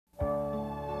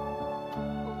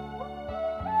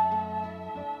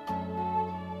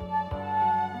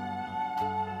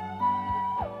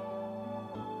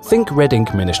Think Red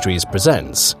Ink Ministries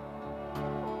presents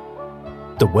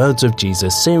The Words of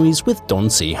Jesus series with Don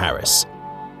C. Harris.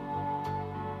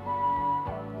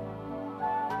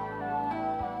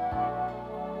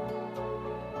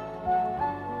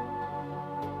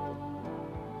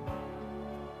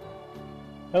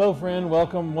 Hello friend,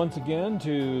 welcome once again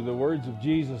to the Words of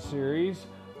Jesus series.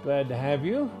 Glad to have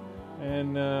you,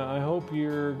 and I hope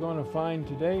you're going to find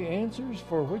today answers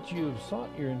for which you have sought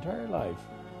your entire life.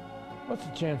 What's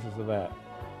the chances of that?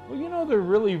 Well, you know, they're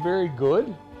really very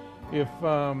good. If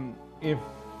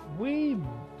we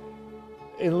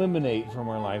eliminate from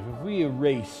our life, if we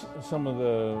erase some of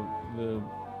the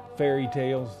fairy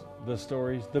tales, the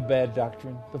stories, the bad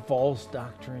doctrine, the false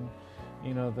doctrine,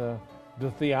 you know,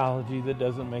 the theology that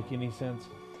doesn't make any sense.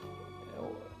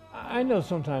 I know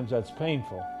sometimes that's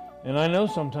painful. And I know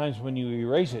sometimes when you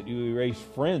erase it, you erase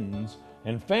friends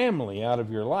and family out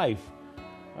of your life,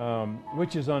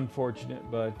 which is unfortunate,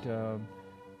 but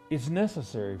it's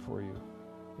necessary for you.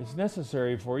 It's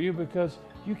necessary for you because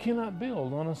you cannot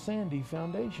build on a sandy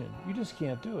foundation. You just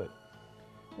can't do it.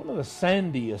 One of the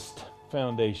sandiest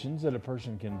foundations that a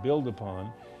person can build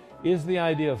upon is the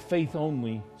idea of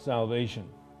faith-only salvation.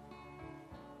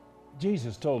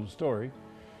 Jesus told a story,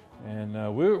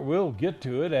 and we'll get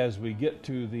to it as we get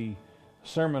to the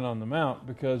Sermon on the Mount,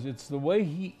 because it's the way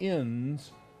he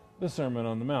ends the Sermon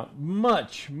on the Mount.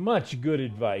 Much good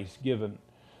advice given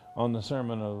on the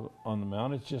Sermon on the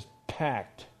Mount. It's just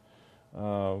packed.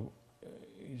 I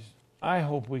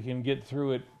hope we can get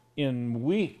through it in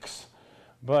weeks.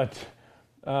 But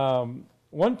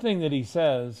one thing that he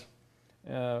says,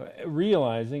 I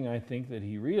think that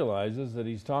he realizes that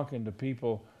he's talking to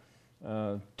people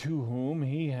to whom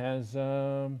he has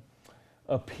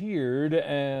appeared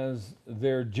as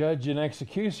their judge and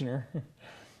executioner,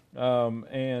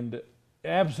 and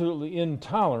absolutely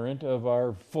intolerant of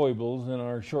our foibles and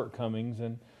our shortcomings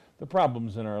and the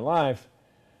problems in our life.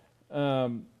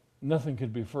 Nothing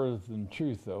could be further from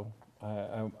truth, though,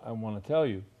 I want to tell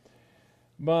you.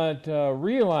 But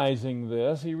realizing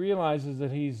this, he realizes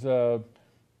that he's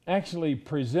actually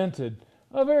presented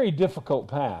a very difficult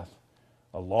path.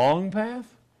 A long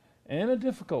path and a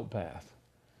difficult path.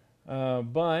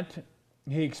 But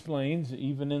he explains,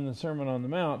 even in the Sermon on the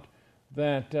Mount,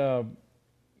 that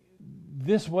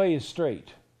this way is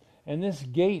straight. And this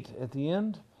gate at the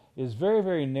end is very,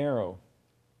 very narrow.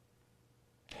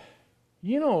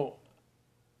 You know,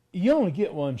 you only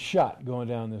get one shot going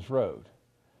down this road.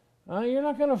 You're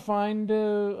not going to find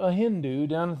a Hindu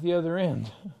down at the other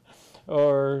end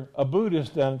or a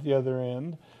Buddhist down at the other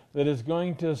end that is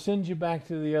going to send you back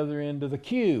to the other end of the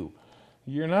queue.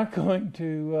 You're not going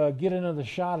to get another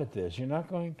shot at this. You're not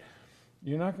going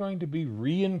to be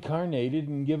reincarnated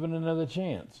and given another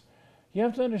chance. You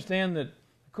have to understand that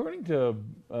according to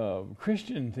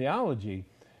Christian theology,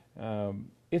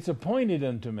 it's appointed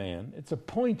unto man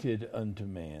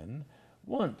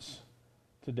once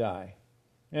to die.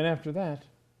 And after that,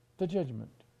 the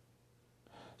judgment.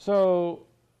 So,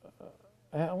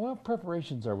 what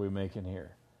preparations are we making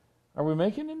here? Are we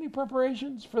making any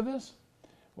preparations for this?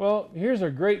 Well, here's a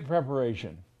great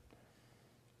preparation.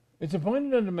 It's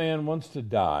appointed unto man once to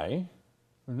die.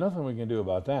 There's nothing we can do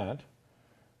about that.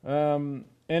 And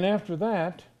after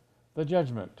that, the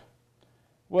judgment.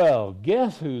 Well,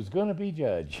 guess who's going to be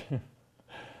judge?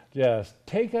 Just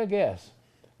take a guess.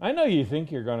 I know you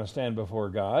think you're going to stand before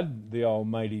God, the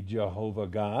Almighty Jehovah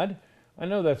God. I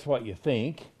know that's what you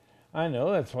think. I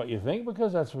know that's what you think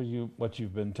because that's what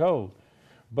you've been told.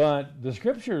 But the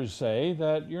scriptures say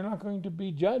that you're not going to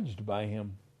be judged by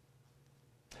him.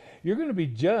 You're going to be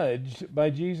judged by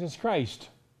Jesus Christ.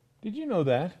 Did you know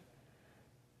that?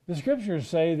 The scriptures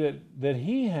say that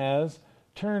he has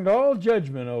turned all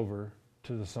judgment over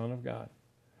to the Son of God.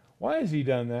 Why has he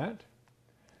done that?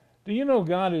 Do you know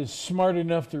God is smart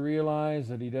enough to realize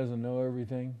that he doesn't know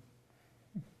everything?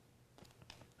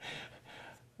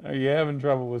 Are you having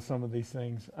trouble with some of these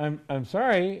things? I'm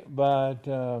sorry, but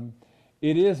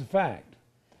it is a fact.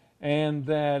 And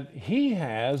that he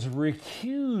has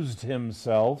recused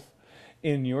himself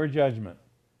in your judgment.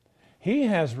 He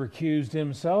has recused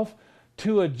himself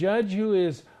to a judge who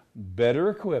is better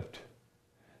equipped,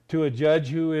 to a judge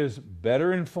who is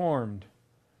better informed.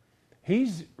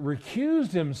 He's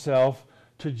recused himself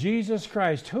to Jesus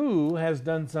Christ, who has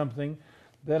done something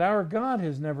that our God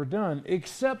has never done,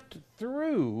 except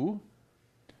through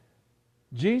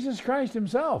Jesus Christ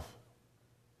himself.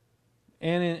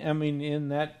 And in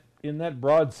that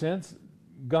broad sense,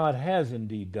 God has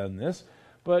indeed done this.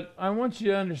 But I want you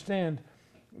to understand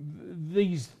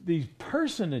these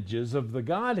personages of the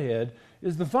Godhead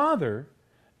is the Father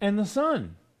and the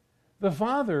Son. The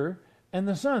Father and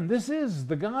the Son. This is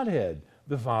the Godhead,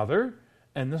 the Father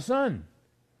and the Son.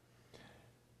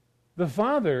 The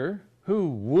Father, who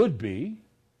would be,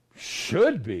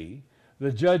 should be,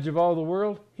 the judge of all the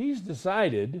world, he's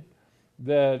decided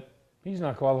that he's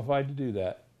not qualified to do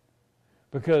that.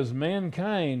 Because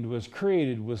mankind was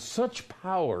created with such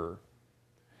power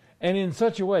and in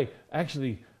such a way,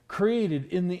 actually created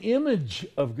in the image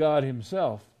of God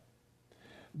himself,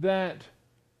 that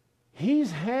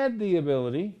he's had the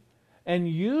ability and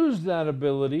used that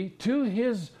ability to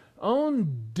his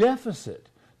own deficit,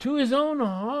 to his own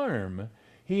harm.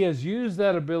 He has used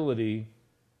that ability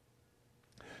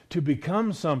to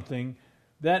become something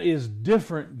that is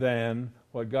different than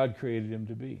what God created him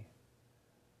to be.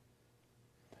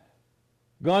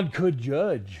 God could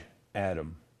judge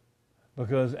Adam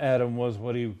because Adam was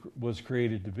what he was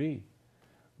created to be.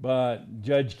 But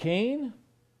judge Cain?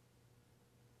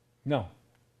 No.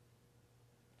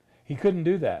 He couldn't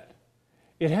do that.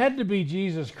 It had to be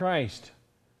Jesus Christ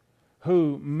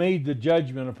who made the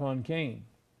judgment upon Cain.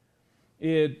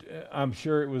 I'm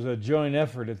sure it was a joint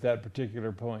effort at that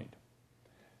particular point.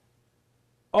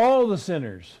 All the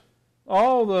sinners,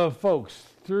 all the folks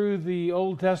through the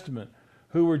Old Testament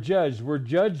who were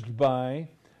judged by,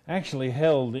 actually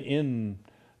held in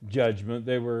judgment.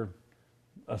 They were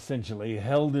essentially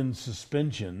held in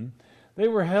suspension. They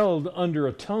were held under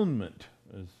atonement,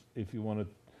 if you want to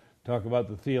talk about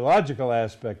the theological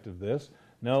aspect of this.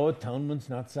 No, atonement's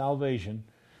not salvation.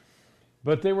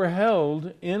 But they were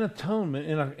held in atonement,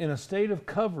 in a state of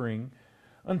covering,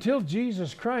 until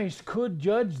Jesus Christ could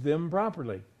judge them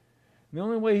properly. The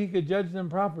only way he could judge them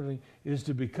properly is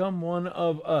to become one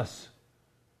of us.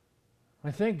 I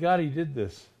thank God he did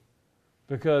this,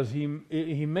 because he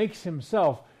makes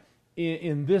himself,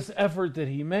 in this effort that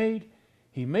he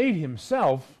made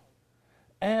himself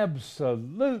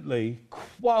absolutely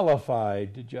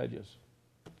qualified to judge us.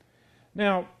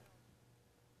 Now,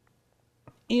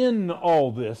 in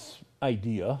all this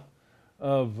idea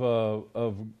of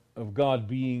God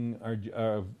being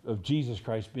of Jesus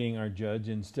Christ being our judge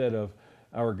instead of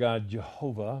our God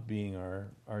Jehovah being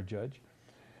our judge,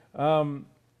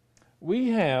 we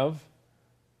have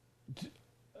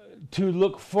to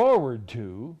look forward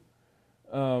to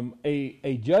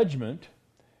a judgment.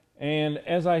 And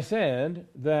as I said,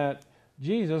 that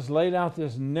Jesus laid out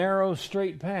this narrow,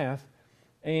 straight path,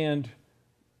 and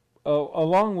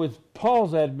along with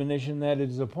Paul's admonition that it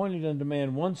is appointed unto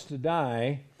man once to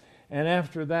die, and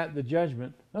after that the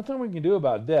judgment. Nothing we can do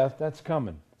about death. That's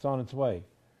coming. It's on its way.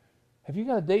 Have you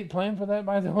got a date planned for that,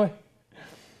 by the way?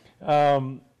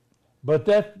 But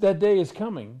that day is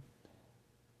coming.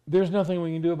 There's nothing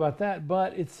we can do about that,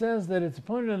 but it says that it's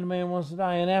appointed unto man once to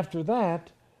die, and after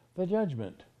that, the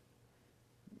judgment.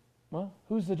 Well,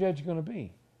 who's the judge going to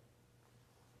be?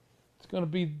 It's going to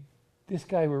be this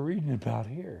guy we're reading about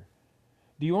here.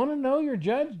 Do you want to know your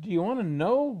judge? Do you want to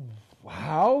know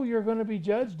how you're going to be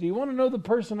judged? Do you want to know the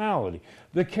personality,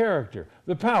 the character,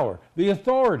 the power, the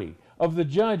authority of the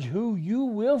judge who you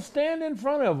will stand in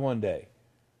front of one day?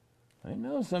 I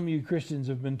know some of you Christians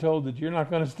have been told that you're not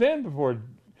going to stand before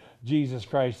Jesus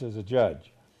Christ as a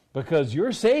judge because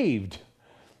you're saved.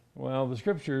 Well, the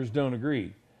Scriptures don't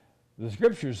agree. The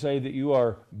Scriptures say that you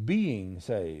are being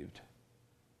saved.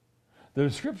 The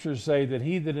Scriptures say that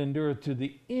he that endureth to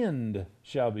the end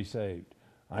shall be saved.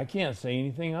 I can't say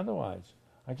anything otherwise.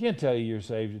 I can't tell you you're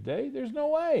saved today. There's no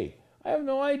way. I have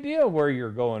no idea where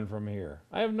you're going from here.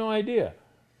 I have no idea.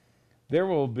 There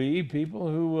will be people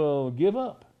who will give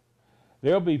up.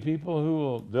 There'll be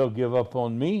people they'll give up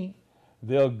on me.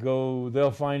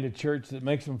 They'll find a church that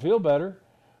makes them feel better.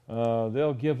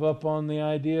 They'll give up on the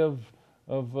idea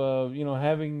of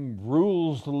having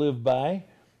rules to live by.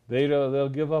 They'll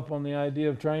give up on the idea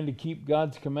of trying to keep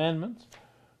God's commandments.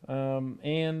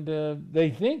 And they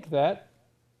think that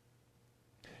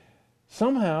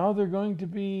somehow they're going to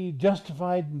be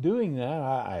justified in doing that.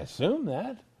 I assume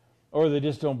that. Or they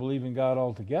just don't believe in God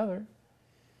altogether.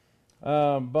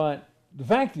 But the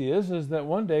fact is that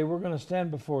one day we're going to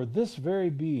stand before this very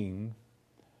being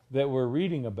that we're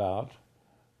reading about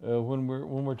when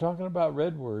we're talking about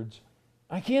red words.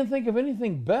 I can't think of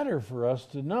anything better for us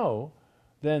to know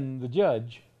than the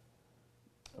judge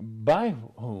by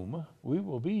whom we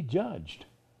will be judged.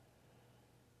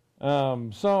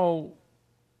 So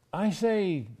I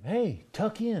say, hey,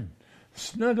 tuck in,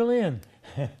 snuggle in.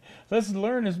 Let's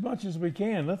learn as much as we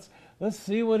can. Let's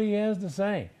see what he has to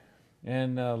say,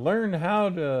 and learn how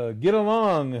to get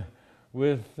along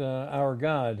with our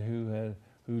God who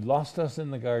lost us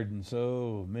in the garden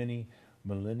so many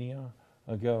millennia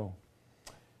ago.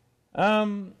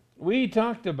 We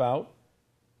talked about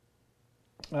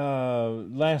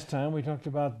Last time we talked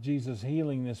about Jesus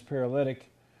healing this paralytic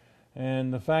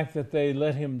and the fact that they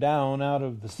let him down out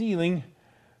of the ceiling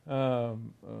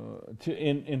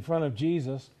in front of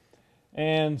Jesus.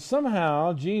 And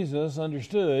somehow Jesus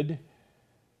understood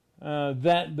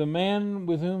that the man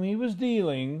with whom he was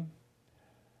dealing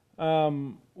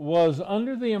was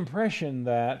under the impression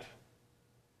that,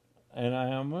 and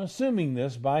I'm assuming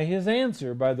this by his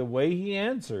answer, by the way he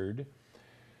answered,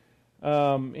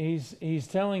 he's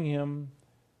telling him,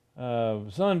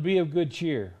 son, be of good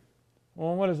cheer.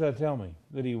 Well, what does that tell me?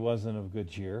 That he wasn't of good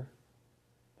cheer.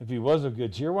 If he was of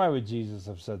good cheer, why would Jesus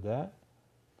have said that?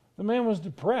 The man was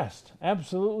depressed,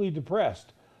 absolutely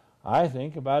depressed, I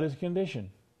think, about his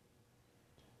condition.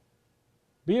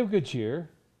 Be of good cheer,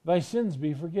 thy sins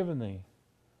be forgiven thee.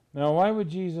 Now, why would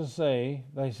Jesus say,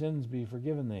 thy sins be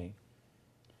forgiven thee?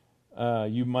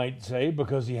 You might say,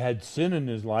 because he had sin in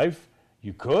his life.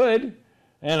 You could,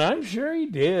 and I'm sure he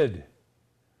did.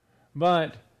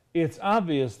 But it's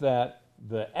obvious that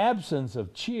the absence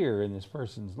of cheer in this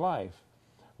person's life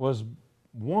was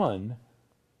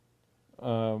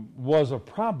a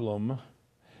problem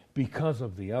because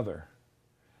of the other.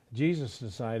 Jesus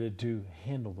decided to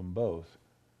handle them both.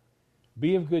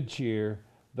 Be of good cheer,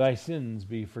 thy sins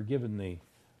be forgiven thee.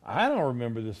 I don't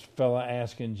remember this fella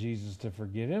asking Jesus to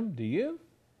forgive him. Do you?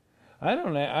 I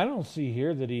don't see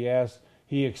here that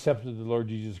he accepted the Lord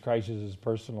Jesus Christ as his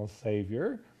personal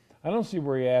Savior. I don't see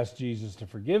where he asked Jesus to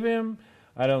forgive him.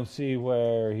 I don't see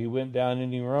where he went down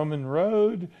any Roman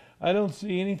road. I don't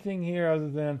see anything here other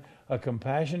than a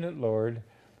compassionate Lord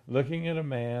looking at a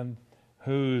man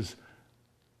whose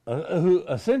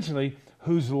life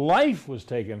was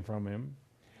taken from him.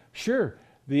 Sure,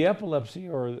 the epilepsy,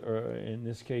 or in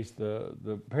this case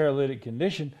the paralytic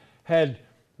condition, had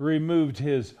removed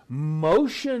his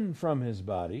motion from his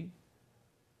body,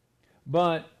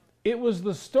 but it was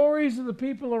the stories of the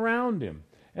people around him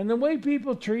and the way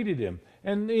people treated him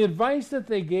and the advice that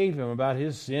they gave him about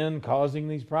his sin causing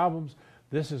these problems.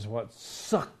 This is what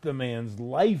sucked the man's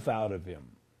life out of him.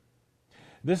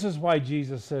 This is why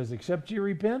Jesus says, except you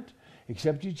repent,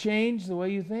 except you change the way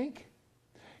you think,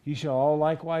 you shall all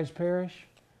likewise perish.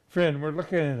 Friend, we're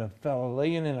looking at a fellow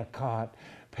laying in a cot,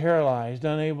 paralyzed,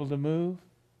 unable to move.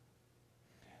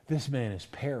 This man is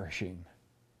perishing.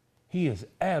 He is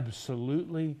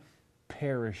absolutely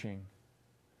perishing.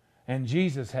 And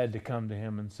Jesus had to come to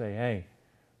him and say, hey,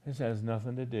 this has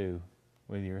nothing to do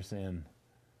with your sin.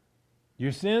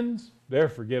 Your sins, they're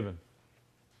forgiven.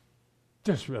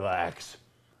 Just relax.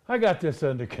 I got this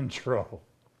under control.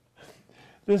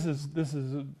 This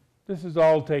is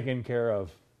all taken care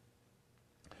of.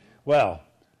 Well,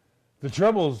 the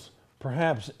troubles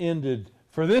perhaps ended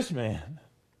for this man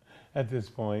at this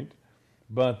point,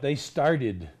 but they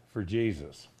started for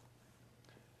Jesus.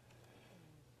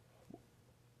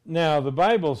 Now, the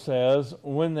Bible says,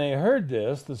 when they heard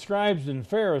this, the scribes and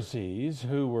Pharisees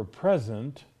who were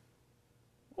present,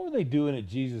 what were they doing at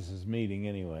Jesus' meeting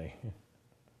anyway?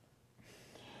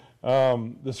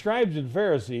 The scribes and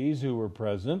Pharisees who were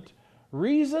present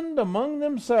reasoned among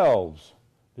themselves.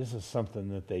 This is something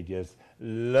that they just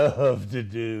love to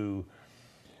do.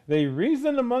 They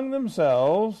reasoned among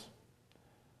themselves,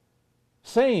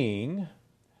 saying,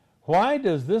 why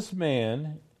does this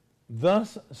man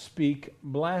thus speak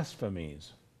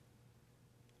blasphemies?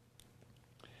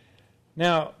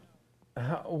 Now,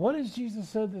 what has Jesus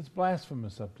said that's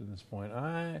blasphemous up to this point?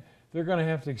 They're going to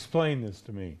have to explain this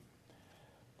to me.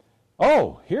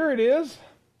 Oh, here it is.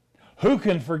 Who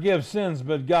can forgive sins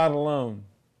but God alone?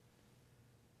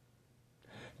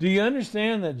 Do you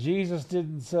understand that Jesus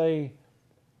didn't say,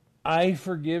 I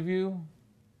forgive you?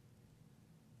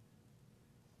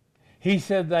 He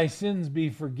said, thy sins be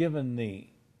forgiven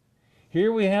thee.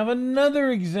 Here we have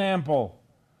another example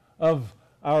of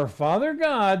our Father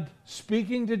God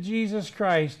speaking to Jesus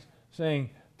Christ,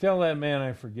 saying, tell that man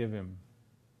I forgive him.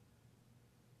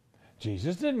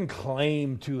 Jesus didn't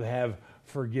claim to have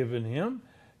forgiven him.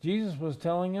 Jesus was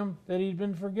telling him that he'd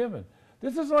been forgiven.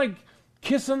 This is like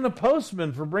kissing the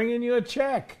postman for bringing you a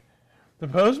check. The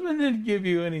postman didn't give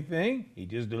you anything. He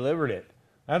just delivered it.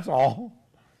 That's all.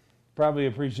 Probably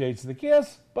appreciates the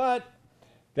kiss, but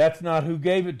that's not who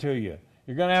gave it to you.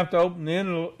 You're going to have to open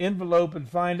the envelope and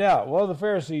find out. Well, the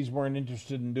Pharisees weren't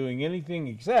interested in doing anything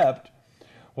except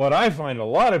what I find a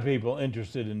lot of people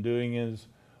interested in doing is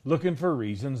looking for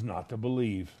reasons not to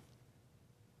believe.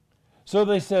 So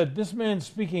they said, this man's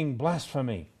speaking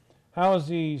blasphemy. How is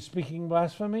he speaking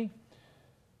blasphemy?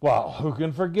 Well, who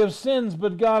can forgive sins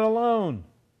but God alone?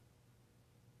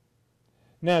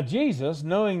 Now Jesus,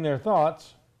 knowing their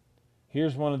thoughts,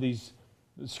 here's one of these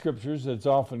scriptures that's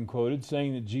often quoted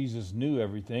saying that Jesus knew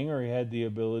everything or he had the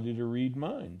ability to read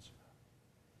minds.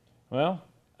 Well,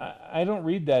 I don't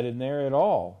read that in there at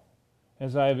all.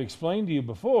 As I have explained to you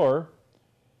before,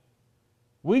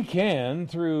 we can,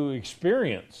 through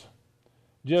experience,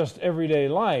 just everyday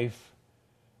life,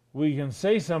 we can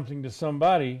say something to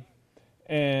somebody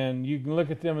and you can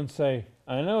look at them and say,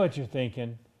 I know what you're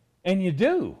thinking. And you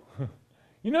do.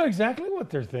 You know exactly what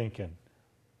they're thinking.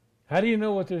 How do you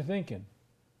know what they're thinking?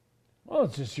 Well,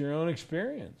 it's just your own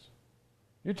experience.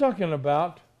 You're talking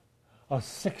about a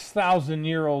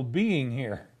 6,000-year-old being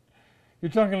here.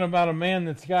 You're talking about a man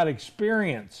that's got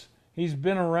experience. He's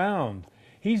been around.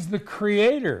 He's the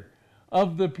creator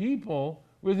of the people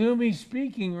with whom he's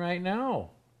speaking right now.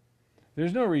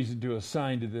 There's no reason to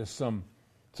assign to this some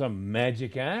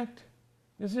magic act.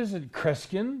 This isn't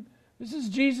Kreskin. This is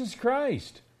Jesus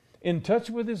Christ, in touch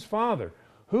with his Father,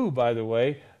 who, by the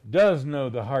way, does know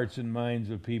the hearts and minds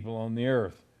of people on the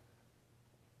earth.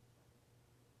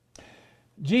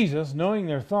 Jesus, knowing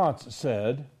their thoughts,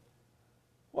 said,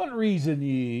 What reason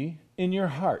ye in your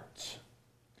hearts?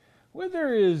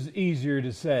 Whether is easier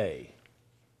to say,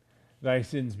 Thy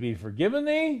sins be forgiven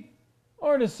thee,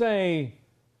 or to say,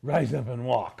 Rise up and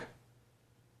walk?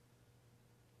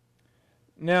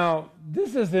 Now,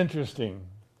 this is interesting,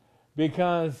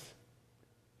 because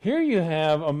here you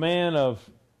have a man of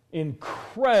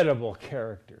incredible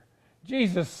character.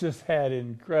 Jesus just had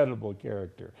incredible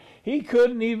character. He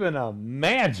couldn't even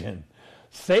imagine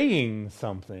saying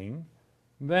something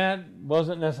that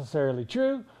wasn't necessarily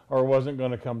true, or wasn't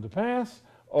going to come to pass,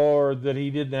 or that he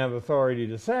didn't have authority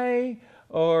to say,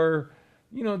 or,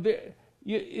 you're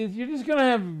just going to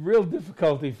have real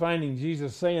difficulty finding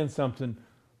Jesus saying something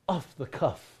off the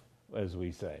cuff, as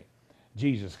we say.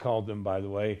 Jesus called them, by the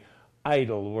way,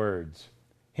 idle words.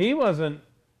 He wasn't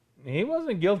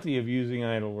guilty of using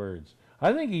idle words.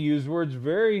 I think he used words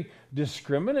very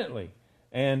discriminately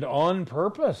and on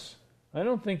purpose. I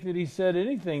don't think that he said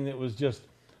anything that was just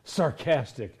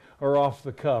sarcastic or off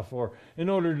the cuff or in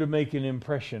order to make an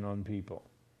impression on people.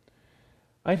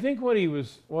 I think what he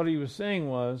was saying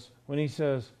was, when he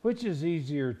says, which is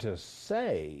easier to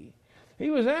say, he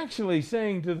was actually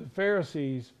saying to the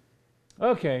Pharisees,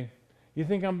 okay, you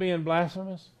think I'm being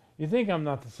blasphemous? You think I'm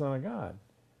not the Son of God?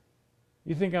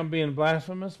 You think I'm being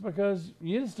blasphemous because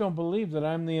you just don't believe that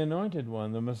I'm the anointed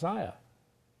one, the Messiah.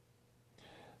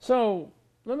 So,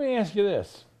 let me ask you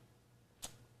this.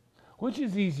 Which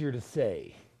is easier to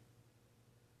say?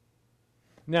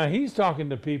 Now, he's talking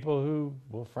to people who,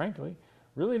 well, frankly,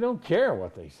 really don't care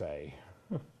what they say.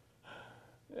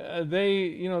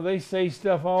 They say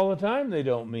stuff all the time they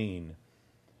don't mean.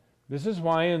 This is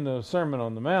why in the Sermon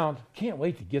on the Mount, can't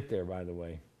wait to get there, by the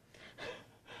way.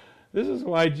 This is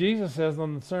why Jesus says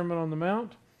on the Sermon on the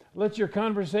Mount, let your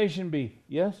conversation be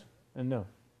yes and no.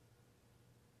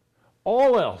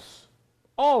 All else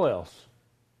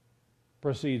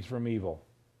proceeds from evil.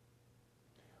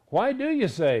 Why do you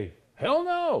say, hell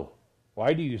no?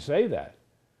 Why do you say that?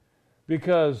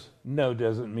 Because no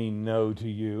doesn't mean no to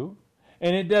you,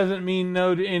 and it doesn't mean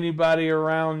no to anybody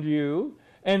around you,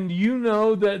 and you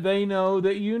know that they know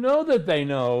that you know that they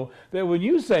know that when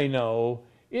you say no,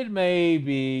 it may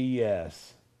be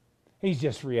yes. He's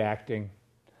just reacting.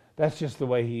 That's just the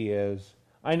way he is.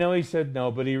 I know he said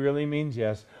no, but he really means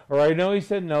yes. Or I know he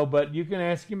said no, but you can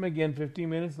ask him again 15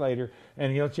 minutes later,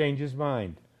 and he'll change his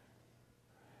mind.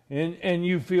 And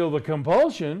you feel the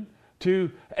compulsion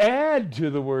to add to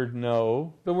the word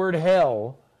no, the word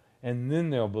hell, and then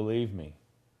they'll believe me.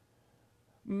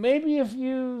 Maybe if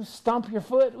you stomp your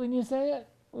foot when you say it,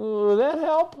 will that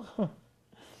help?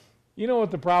 You know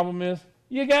what the problem is?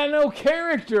 You got no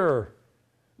character.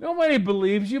 Nobody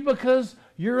believes you because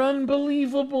you're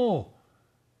unbelievable.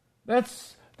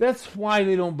 That's why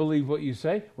they don't believe what you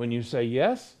say. When you say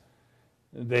yes,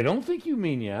 they don't think you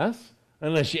mean yes,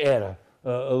 unless you add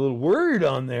a little word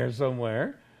on there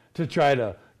somewhere to try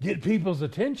to get people's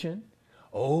attention.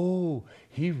 Oh,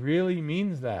 he really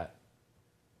means that.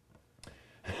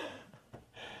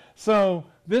 So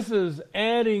this is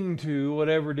adding to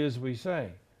whatever it is we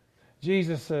say.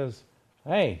 Jesus says,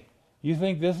 hey, you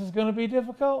think this is going to be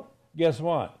difficult? Guess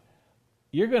what?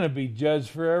 You're going to be judged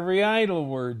for every idle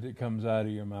word that comes out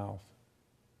of your mouth.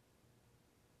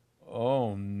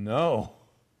 Oh, no.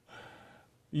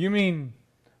 You mean,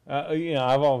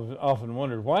 I've often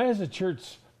wondered, why is the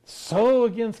church so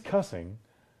against cussing,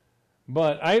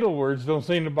 but idle words don't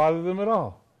seem to bother them at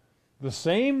all? The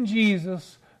same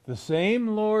Jesus, the same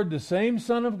Lord, the same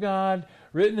Son of God,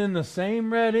 written in the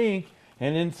same red ink,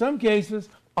 and in some cases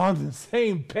on the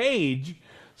same page,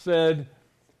 said,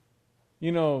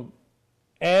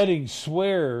 adding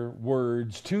swear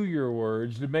words to your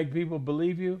words to make people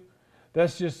believe you,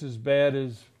 that's just as bad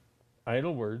as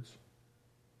idle words.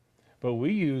 But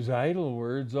we use idle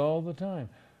words all the time.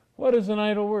 What is an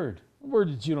idle word? A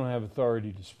word that you don't have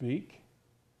authority to speak.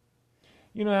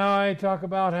 You know how I talk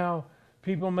about how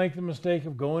people make the mistake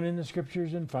of going in the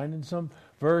scriptures and finding some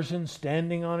verse and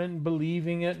standing on it and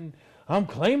believing it, and I'm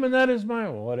claiming that as my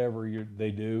whatever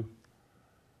they do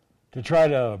to try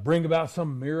to bring about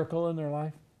some miracle in their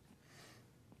life.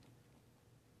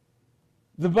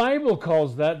 The Bible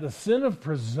calls that the sin of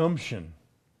presumption.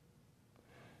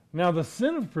 Now, the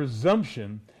sin of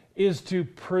presumption is to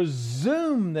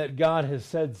presume that God has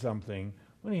said something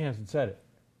when he hasn't said it.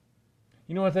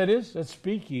 You know what that is? That's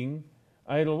speaking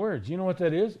idle words. You know what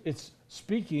that is? It's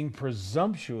speaking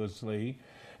presumptuously.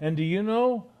 And do you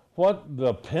know what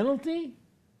the penalty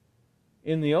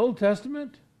in the Old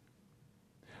Testament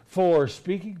for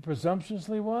speaking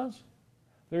presumptuously was?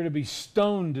 They're to be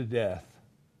stoned to death.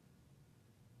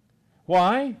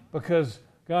 Why? Because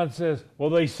God says, well,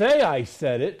 they say I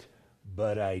said it,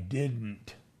 but I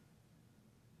didn't.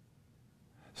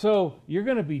 So you're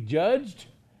going to be judged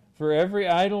for every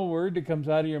idle word that comes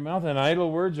out of your mouth, and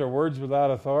idle words are words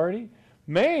without authority.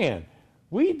 Man,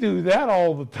 we do that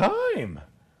all the time.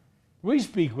 We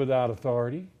speak without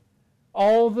authority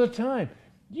all the time.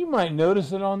 You might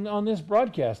notice it on this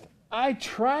broadcast. I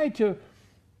try,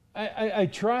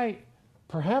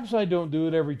 perhaps I don't do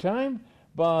it every time,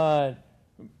 but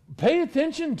pay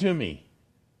attention to me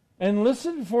and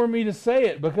listen for me to say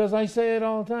it, because I say it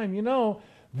all the time. You know,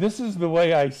 this is the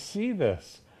way I see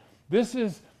this. This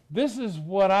is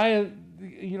what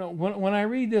when I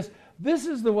read this, this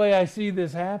is the way I see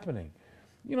this happening.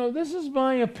 You know, this is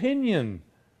my opinion.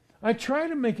 I try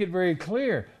to make it very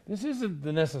clear. This isn't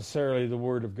necessarily the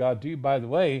Word of God to you. By the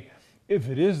way, if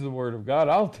it is the Word of God,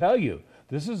 I'll tell you,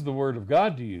 this is the Word of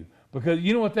God to you. Because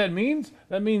you know what that means?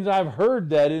 That means I've heard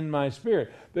that in my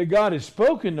spirit. That God has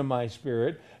spoken to my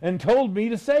spirit and told me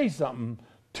to say something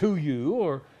to you.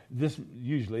 Or this,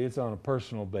 usually it's on a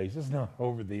personal basis, not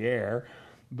over the air.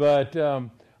 But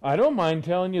I don't mind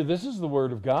telling you this is the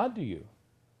Word of God to you.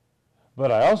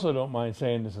 But I also don't mind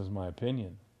saying this is my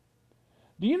opinion.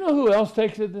 Do you know who else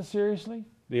takes it this seriously?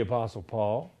 The Apostle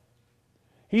Paul.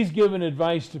 He's given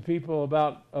advice to people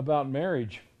about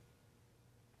marriage.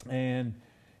 And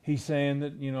he's saying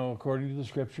that, you know, according to the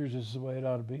Scriptures, this is the way it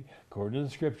ought to be. According to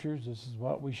the Scriptures, this is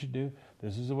what we should do.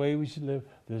 This is the way we should live.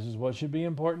 This is what should be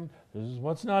important. This is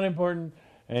what's not important.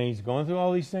 And he's going through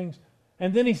all these things.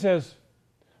 And then he says,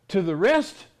 to the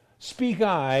rest speak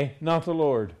I, not the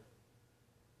Lord.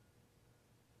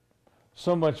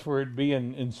 So much for it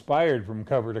being inspired from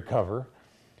cover to cover.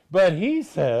 But he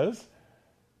says,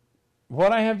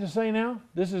 what I have to say now,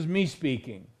 this is me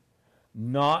speaking,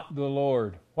 not the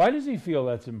Lord. Why does he feel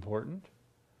that's important?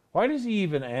 Why does he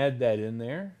even add that in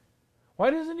there?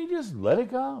 Why doesn't he just let it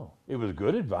go? It was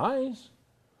good advice.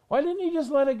 Why didn't he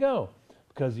just let it go?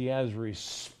 Because he has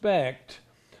respect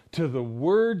to the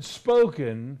word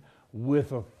spoken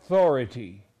with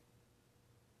authority.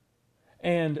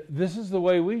 And this is the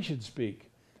way we should speak.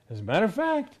 As a matter of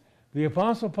fact, the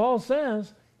Apostle Paul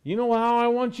says, you know how I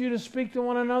want you to speak to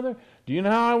one another? Do you know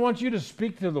how I want you to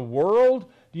speak to the world?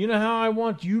 Do you know how I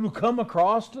want you to come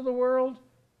across to the world?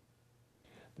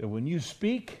 That when you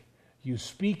speak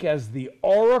as the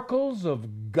oracles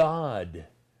of God.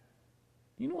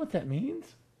 Do you know what that means?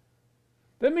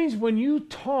 That means when you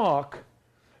talk,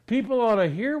 people ought to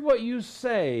hear what you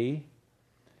say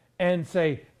and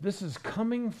say, this is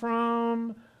coming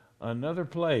from another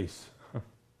place.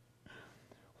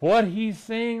 What he's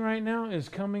saying right now is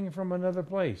coming from another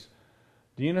place.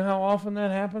 Do you know how often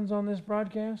that happens on this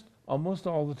broadcast? Almost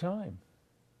all the time.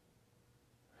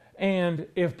 And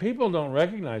if people don't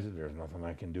recognize it, there's nothing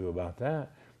I can do about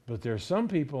that. But there's some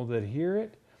people that hear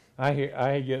it.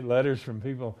 I get letters from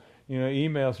people,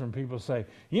 emails from people say,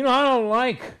 I don't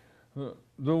like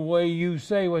the way you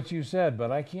say what you said,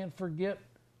 but I can't forget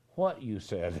what you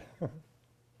said.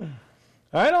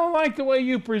 I don't like the way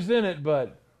you present it,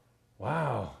 but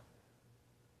wow,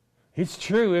 it's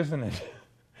true, isn't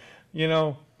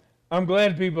it? I'm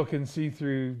glad people can see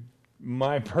through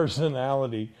my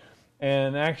personality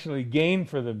and actually gain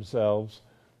for themselves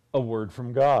a word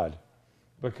from God,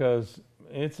 because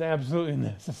it's absolutely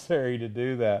necessary to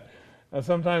do that.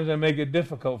 Sometimes I make it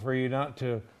difficult for you not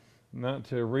to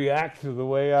react to the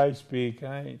way I speak.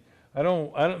 I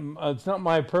don't. It's not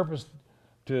my purpose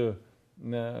to,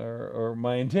 or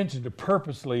my intention to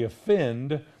purposely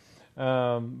offend.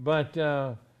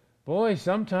 But boy,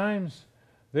 sometimes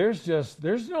there's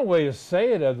no way to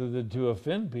say it other than to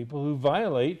offend people who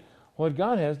violate what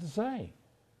God has to say.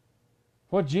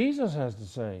 what Jesus has to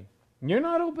say. You're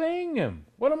not obeying him.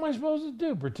 What am I supposed to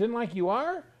do? Pretend like you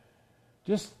are?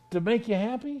 Just to make you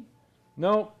happy?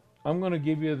 No, I'm going to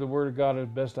give you the Word of God as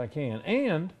best I can.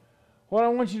 And what I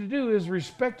want you to do is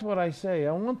respect what I say.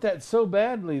 I want that so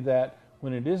badly that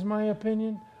when it is my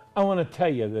opinion, I want to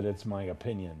tell you that it's my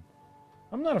opinion.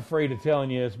 I'm not afraid of telling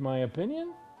you it's my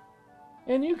opinion.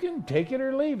 And you can take it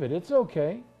or leave it. It's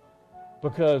okay.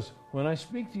 Because when I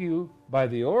speak to you by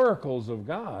the oracles of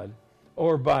God,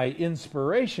 or by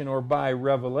inspiration, or by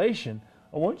revelation,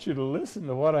 I want you to listen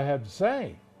to what I have to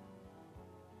say.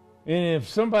 And if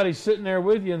somebody's sitting there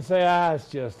with you and say, it's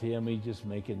just him, he's just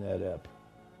making that up,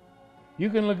 you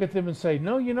can look at them and say,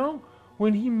 no,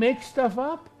 when he makes stuff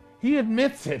up, he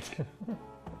admits it.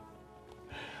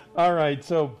 All right,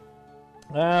 so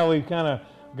we've kind of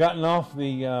gotten off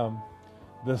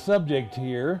the subject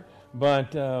here,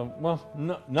 but,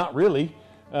 not really.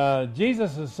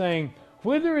 Jesus is saying,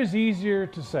 whither is easier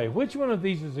to say? Which one of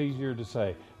these is easier to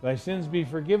say? Thy sins be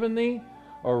forgiven thee,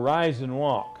 or rise and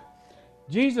walk?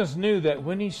 Jesus knew that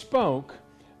when he spoke,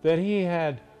 that he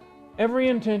had every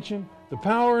intention, the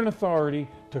power and authority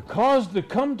to cause to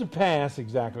come to pass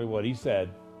exactly what he said.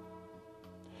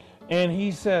 And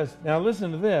he says, now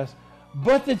listen to this,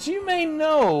 but that you may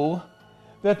know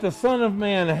that the Son of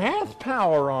Man hath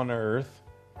power on earth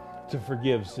to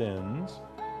forgive sins,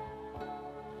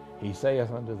 he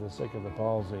saith unto the sick of the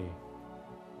palsy,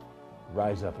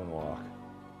 rise up and walk.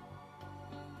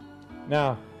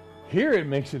 Now, here it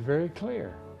makes it very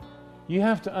clear. You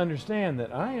have to understand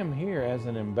that I am here as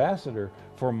an ambassador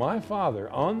for my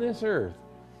Father on this earth.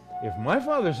 If my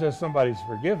Father says somebody's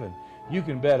forgiven, you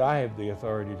can bet I have the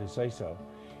authority to say so.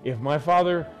 If my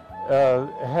Father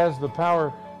has the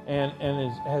power and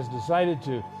has decided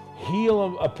to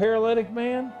heal a paralytic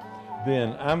man,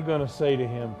 then I'm going to say to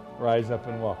him, rise up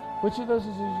and walk. Which of those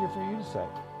is easier for you to say?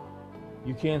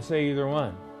 You can't say either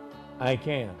one. I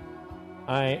can.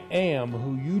 I am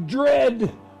who you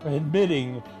dread,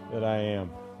 admitting that I am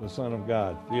the Son of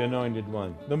God, the Anointed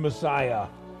One, the Messiah,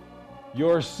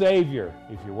 your Savior,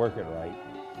 if you work it right.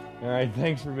 All right,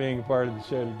 thanks for being a part of the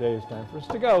show today. It's time for us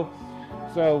to go.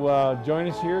 So join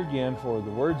us here again for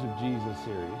the Words of Jesus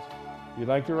series. If you'd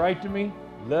like to write to me,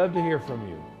 love to hear from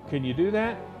you. Can you do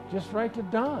that? Just write to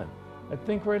Don at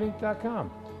thinkredinc.com,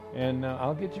 and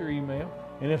I'll get your email.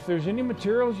 And if there's any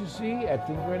materials you see at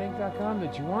thinkredinc.com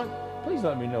that you want, please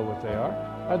let me know what they are.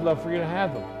 I'd love for you to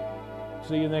have them.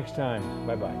 See you next time.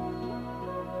 Bye-bye.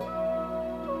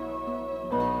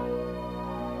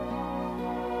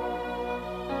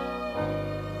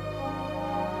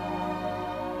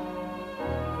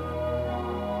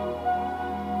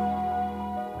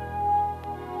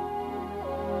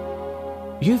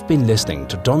 You've been listening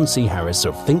to Don C. Harris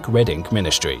of Think Red Ink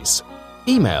Ministries.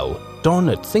 Email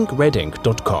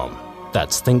don@thinkredinc.com.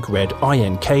 That's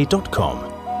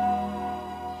thinkredink.com.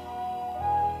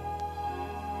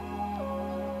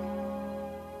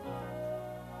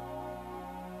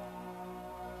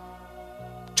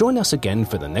 Join us again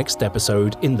for the next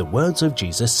episode in the Words of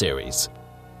Jesus series.